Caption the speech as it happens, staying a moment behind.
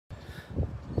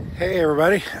Hey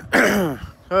everybody.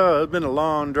 Oh, it's been a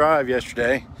long drive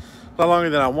yesterday. A lot longer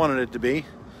than I wanted it to be.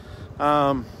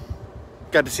 Got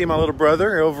to see my little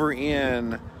brother over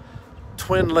in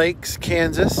Twin Lakes,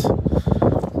 Kansas.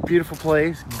 Beautiful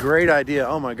place. Great idea.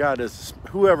 Oh my God,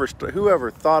 whoever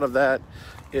thought of that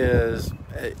is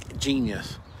a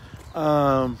genius.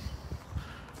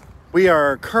 We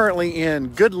are currently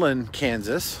in Goodland,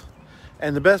 Kansas.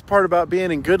 And the best part about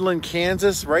being in Goodland,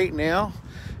 Kansas right now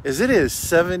is it is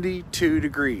 72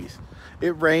 degrees.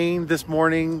 It rained this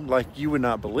morning like you would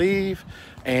not believe,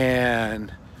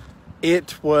 and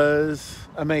it was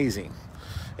amazing.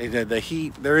 The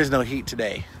heat, there is no heat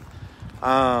today.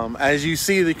 As you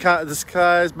see, the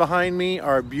skies behind me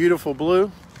are beautiful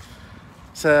blue.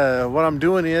 So what I'm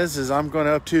doing is I'm going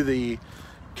up to the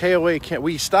K.O.A. camp.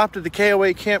 We stopped at the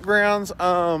K.O.A. campgrounds.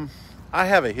 I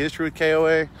have a history with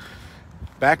K.O.A.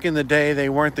 Back in the day, they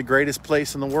weren't the greatest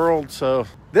place in the world. So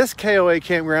this K.O.A.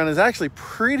 campground is actually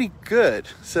pretty good.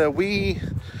 So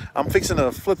I'm fixing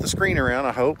to flip the screen around,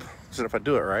 I hope, so if I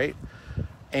do it right.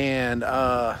 And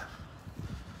the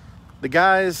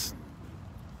guys,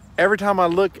 every time I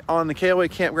look on the K.O.A.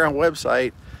 campground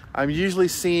website, I'm usually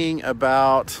seeing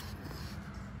about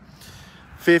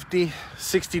 $50,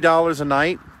 $60 a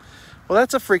night. Well,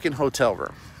 that's a freaking hotel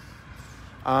room.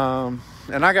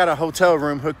 And I got a hotel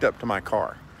room hooked up to my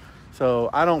car, so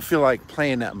I don't feel like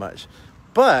paying that much.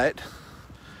 But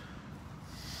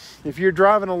if you're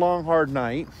driving a long, hard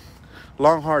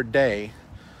day,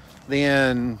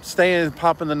 then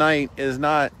popping the night is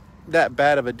not that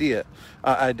bad of a deal.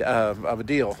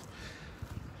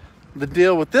 The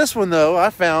deal with this one, though, I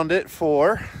found it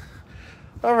for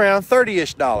around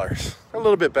 $30-ish. A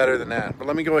little bit better than that. But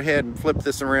let me go ahead and flip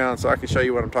this around so I can show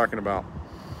you what I'm talking about.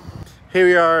 Here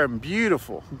we are in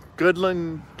beautiful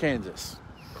Goodland, Kansas.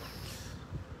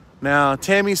 Now,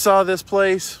 Tami saw this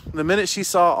place. The minute she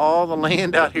saw all the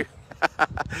land out here,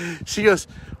 she goes,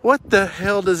 what the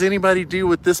hell does anybody do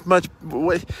with this much?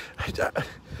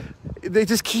 It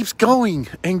just keeps going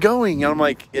and going. And I'm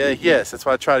like, yes, that's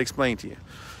what I try to explain to you.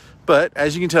 But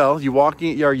as you can tell, you walk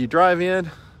in, or you drive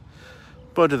in,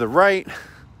 go to the right.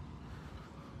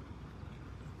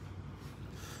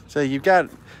 So you've got,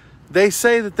 they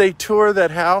say that they tour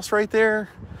that house right there.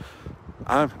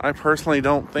 I personally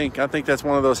don't think. I think that's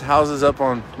one of those houses up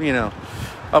on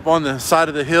the side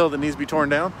of the hill that needs to be torn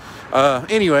down.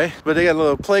 Anyway, but they got a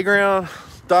little playground,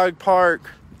 dog park.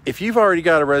 If you've already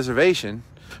got a reservation,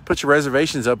 put your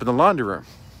reservations up in the laundry room.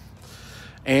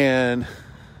 And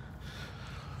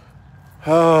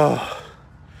the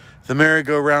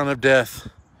merry-go-round of death.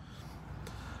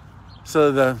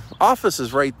 So the office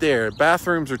is right there.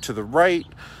 Bathrooms are to the right.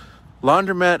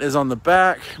 Laundromat is on the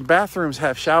back. Bathrooms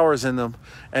have showers in them,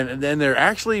 and then they're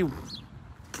actually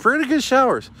pretty good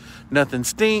showers. Nothing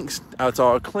stinks. It's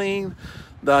all clean.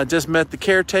 I just met the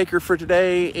caretaker for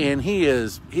today, and he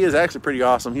is actually pretty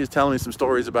awesome. He was telling me some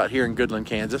stories about here in Goodland,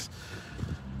 Kansas.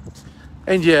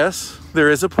 And yes,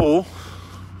 there is a pool.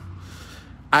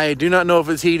 I do not know if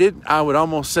it's heated. I would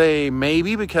almost say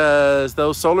maybe, because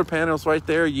those solar panels right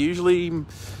there usually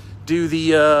do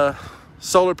the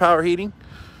solar power heating.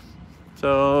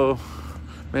 So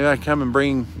maybe I can come and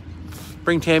bring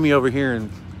Tami over here and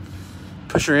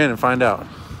push her in and find out.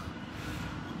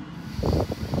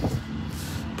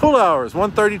 Pool hours,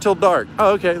 1:30 till dark.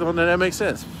 Oh, okay, well, then that makes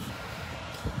sense.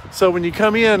 So when you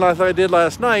come in, like I did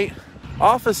last night,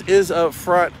 office is up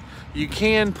front. You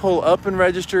can pull up and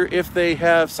register if they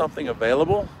have something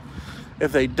available.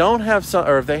 If they don't have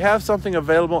or if they have something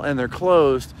available and they're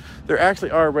closed, there actually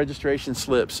are registration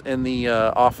slips in the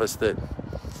office that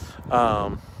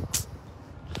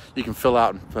you can fill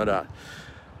out and put out.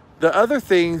 The other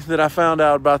thing that I found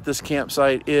out about this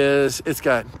campsite is it's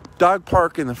got dog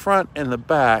park in the front and the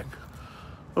back.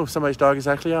 Oh, somebody's dog is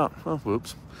actually out. Oh,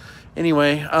 whoops.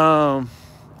 Anyway,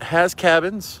 has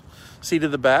cabins. See to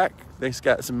the back, they've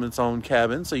got its own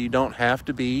cabin, so you don't have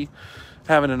to be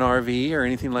having an RV or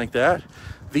anything like that.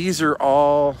 These are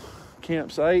all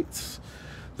campsites.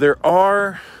 There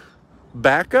are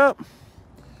backup,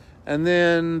 and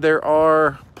then there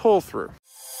are pull through.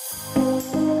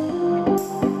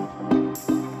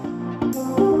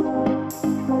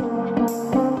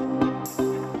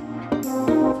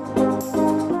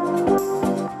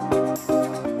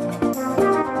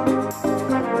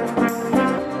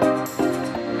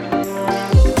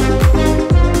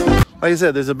 Like I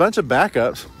said, there's a bunch of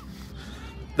backups.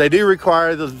 They do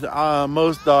require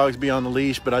most dogs be on the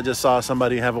leash, but I just saw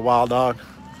somebody have a wild dog.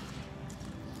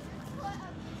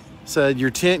 Said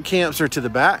your tent camps are to the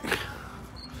back.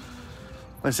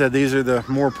 Like I said, these are the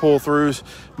more pull-throughs.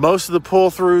 Most of the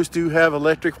pull-throughs do have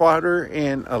electric water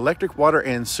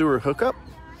and sewer hookup.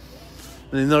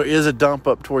 And then there is a dump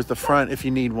up towards the front if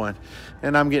you need one.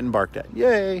 And I'm getting barked at.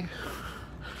 Yay!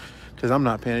 Because I'm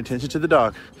not paying attention to the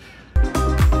dog.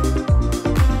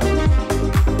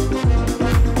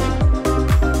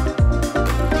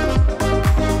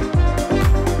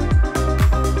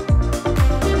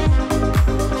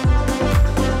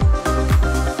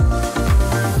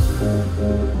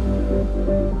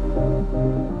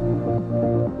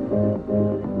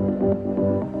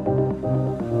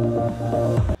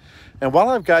 And while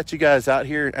I've got you guys out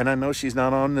here, and I know she's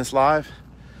not on this live,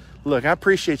 look, I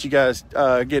appreciate you guys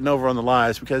getting over on the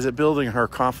lives, because it's building her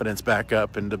confidence back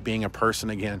up into being a person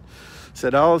again.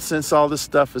 Said, since all this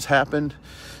stuff has happened,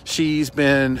 she's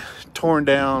been torn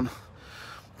down,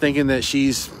 thinking that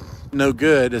she's no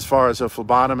good as far as a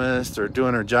phlebotomist or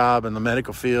doing her job in the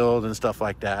medical field and stuff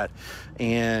like that.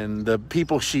 And the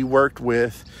people she worked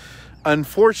with,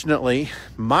 unfortunately,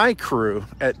 my crew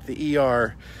at the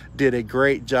ER did a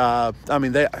great job. I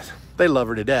mean, they love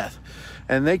her to death,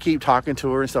 and they keep talking to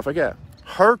her and stuff like that.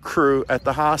 Her crew at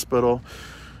the hospital,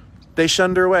 they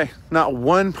shunned her away. Not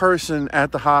one person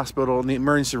at the hospital in the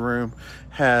emergency room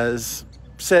has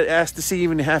asked to see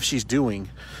even how she's doing.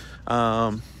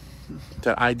 I'm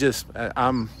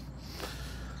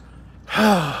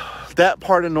that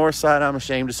part of Northside, I'm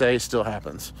ashamed to say, it still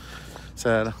happens.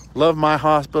 So love my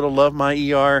hospital, love my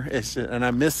ER, and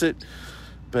I miss it,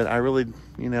 but I really,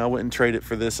 I wouldn't trade it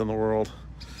for this in the world.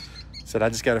 Said I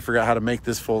just got to figure out how to make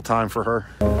this full time for her.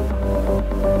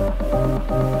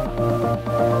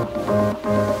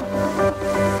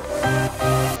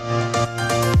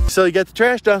 So you got the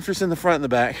trash dumpsters in the front and the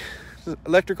back.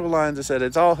 Electrical lines, I said,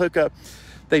 it's all hookup.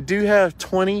 They do have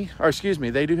 30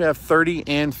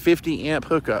 and 50 amp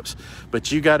hookups,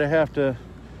 but you got to have to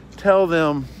tell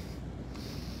them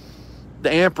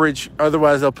the amperage,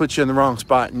 otherwise they'll put you in the wrong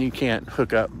spot and you can't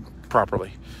hook up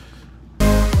properly.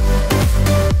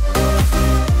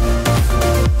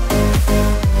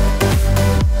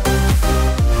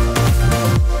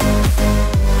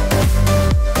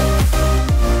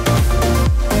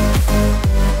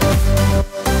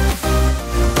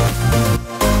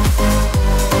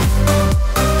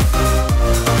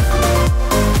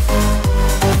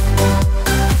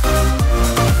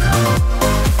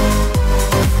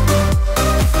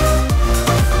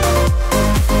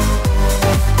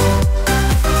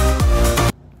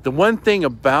 The one thing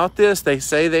about this, they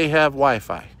say they have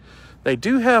Wi-Fi. They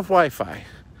do have Wi-Fi.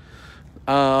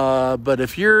 But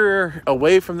if you're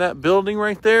away from that building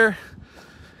right there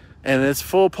and it's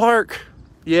full park,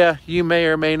 yeah, you may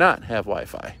or may not have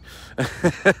Wi-Fi.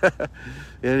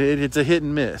 It's a hit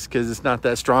and miss because it's not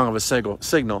that strong of a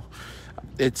signal.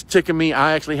 It's taken me,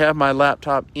 I actually have my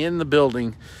laptop in the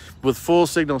building with full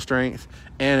signal strength,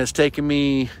 and it's taken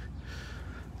me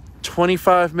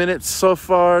 25 minutes so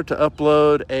far to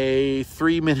upload a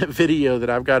 3-minute video that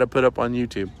I've got to put up on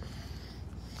YouTube.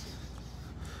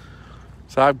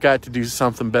 So I've got to do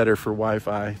something better for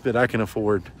Wi-Fi that I can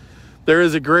afford. There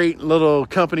is a great little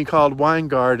company called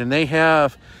WineGuard, and they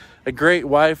have a great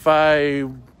Wi-Fi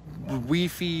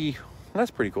Wi-Fi. Well,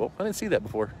 that's pretty cool. I didn't see that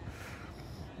before.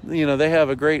 They have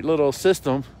a great little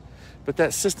system, but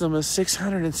that system is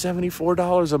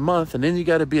 $674 a month, and then you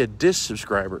got to be a dish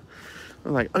subscriber.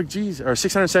 I'm like, oh geez, or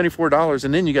 $674,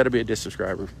 and then you got to be a dish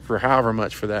subscriber for however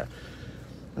much for that.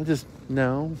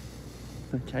 No,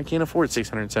 I can't afford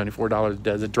 $674.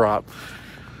 Does it drop?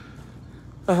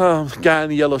 Guy in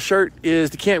the yellow shirt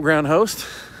is the campground host.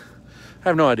 I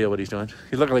have no idea what he's doing.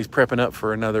 He looks like he's prepping up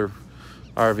for another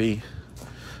RV.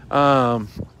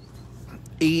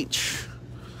 Each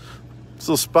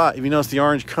little spot, if you notice the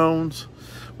orange cones,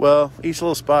 well, each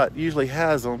little spot usually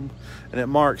has them, and it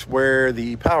marks where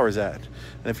the power is at.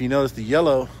 And if you notice the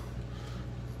yellow,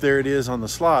 there it is on the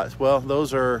slots. Well,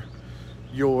 those are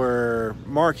your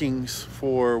markings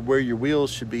for where your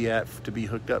wheels should be at to be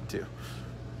hooked up to.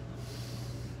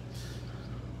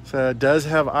 So it does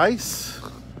have ice.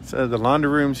 So the laundry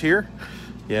room's here.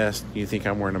 Yes, you think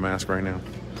I'm wearing a mask right now.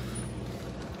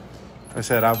 Like I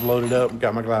said, I've loaded up,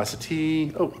 got my glass of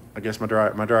tea. Oh, I guess my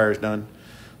dryer's done.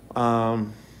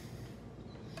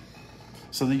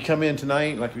 So you come in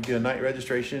tonight, like we do a night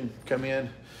registration, come in.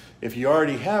 If you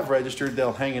already have registered,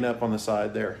 they'll hang it up on the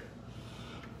side there.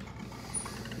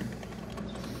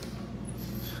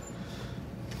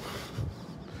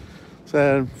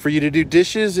 So for you to do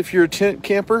dishes, if you're a tent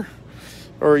camper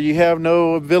or you have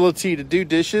no ability to do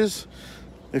dishes,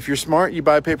 if you're smart, you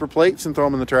buy paper plates and throw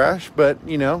them in the trash. But,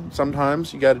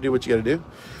 sometimes you got to do what you got to do.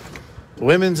 The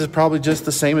women's is probably just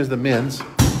the same as the men's.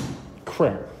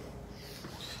 Crap.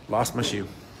 Lost my shoe.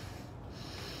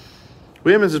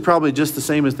 Women's is probably just the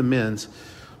same as the men's.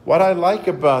 What I like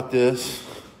about this,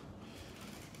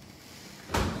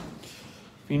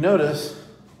 if you notice,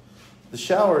 the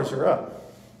showers are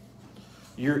up.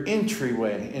 Your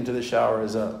entryway into the shower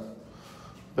is up.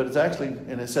 But it's actually,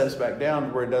 and it sets back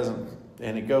down where it doesn't,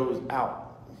 and it goes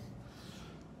out.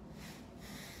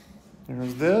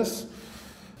 There's this.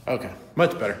 Okay,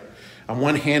 much better. I'm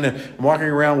walking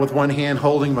around with one hand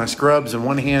holding my scrubs and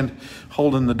one hand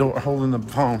holding the door, holding the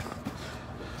phone.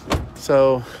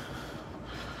 So,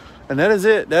 and that is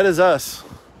it. That is us.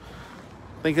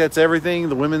 I think that's everything.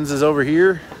 The women's is over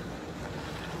here.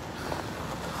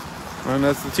 And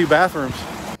that's the 2 bathrooms.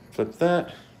 Flip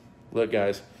that. Look,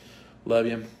 guys, love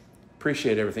you.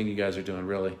 Appreciate everything you guys are doing,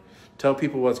 really. Tell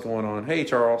people what's going on. Hey,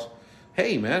 Charles.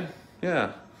 Hey, man.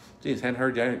 Yeah. Jeez, hadn't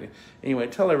heard you. Anyway,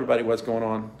 tell everybody what's going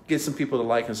on. Get some people to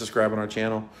like and subscribe on our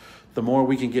channel. The more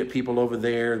we can get people over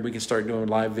there, we can start doing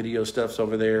live video stuffs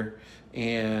over there.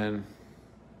 And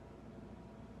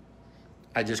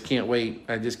I just can't wait.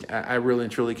 I really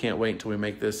and truly can't wait until we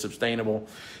make this sustainable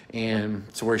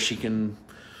and to where she can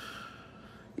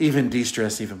even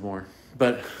de-stress even more.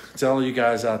 But it's all you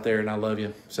guys out there, and I love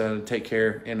you. So take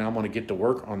care, and I'm going to get to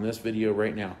work on this video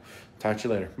right now. Talk to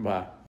you later. Bye.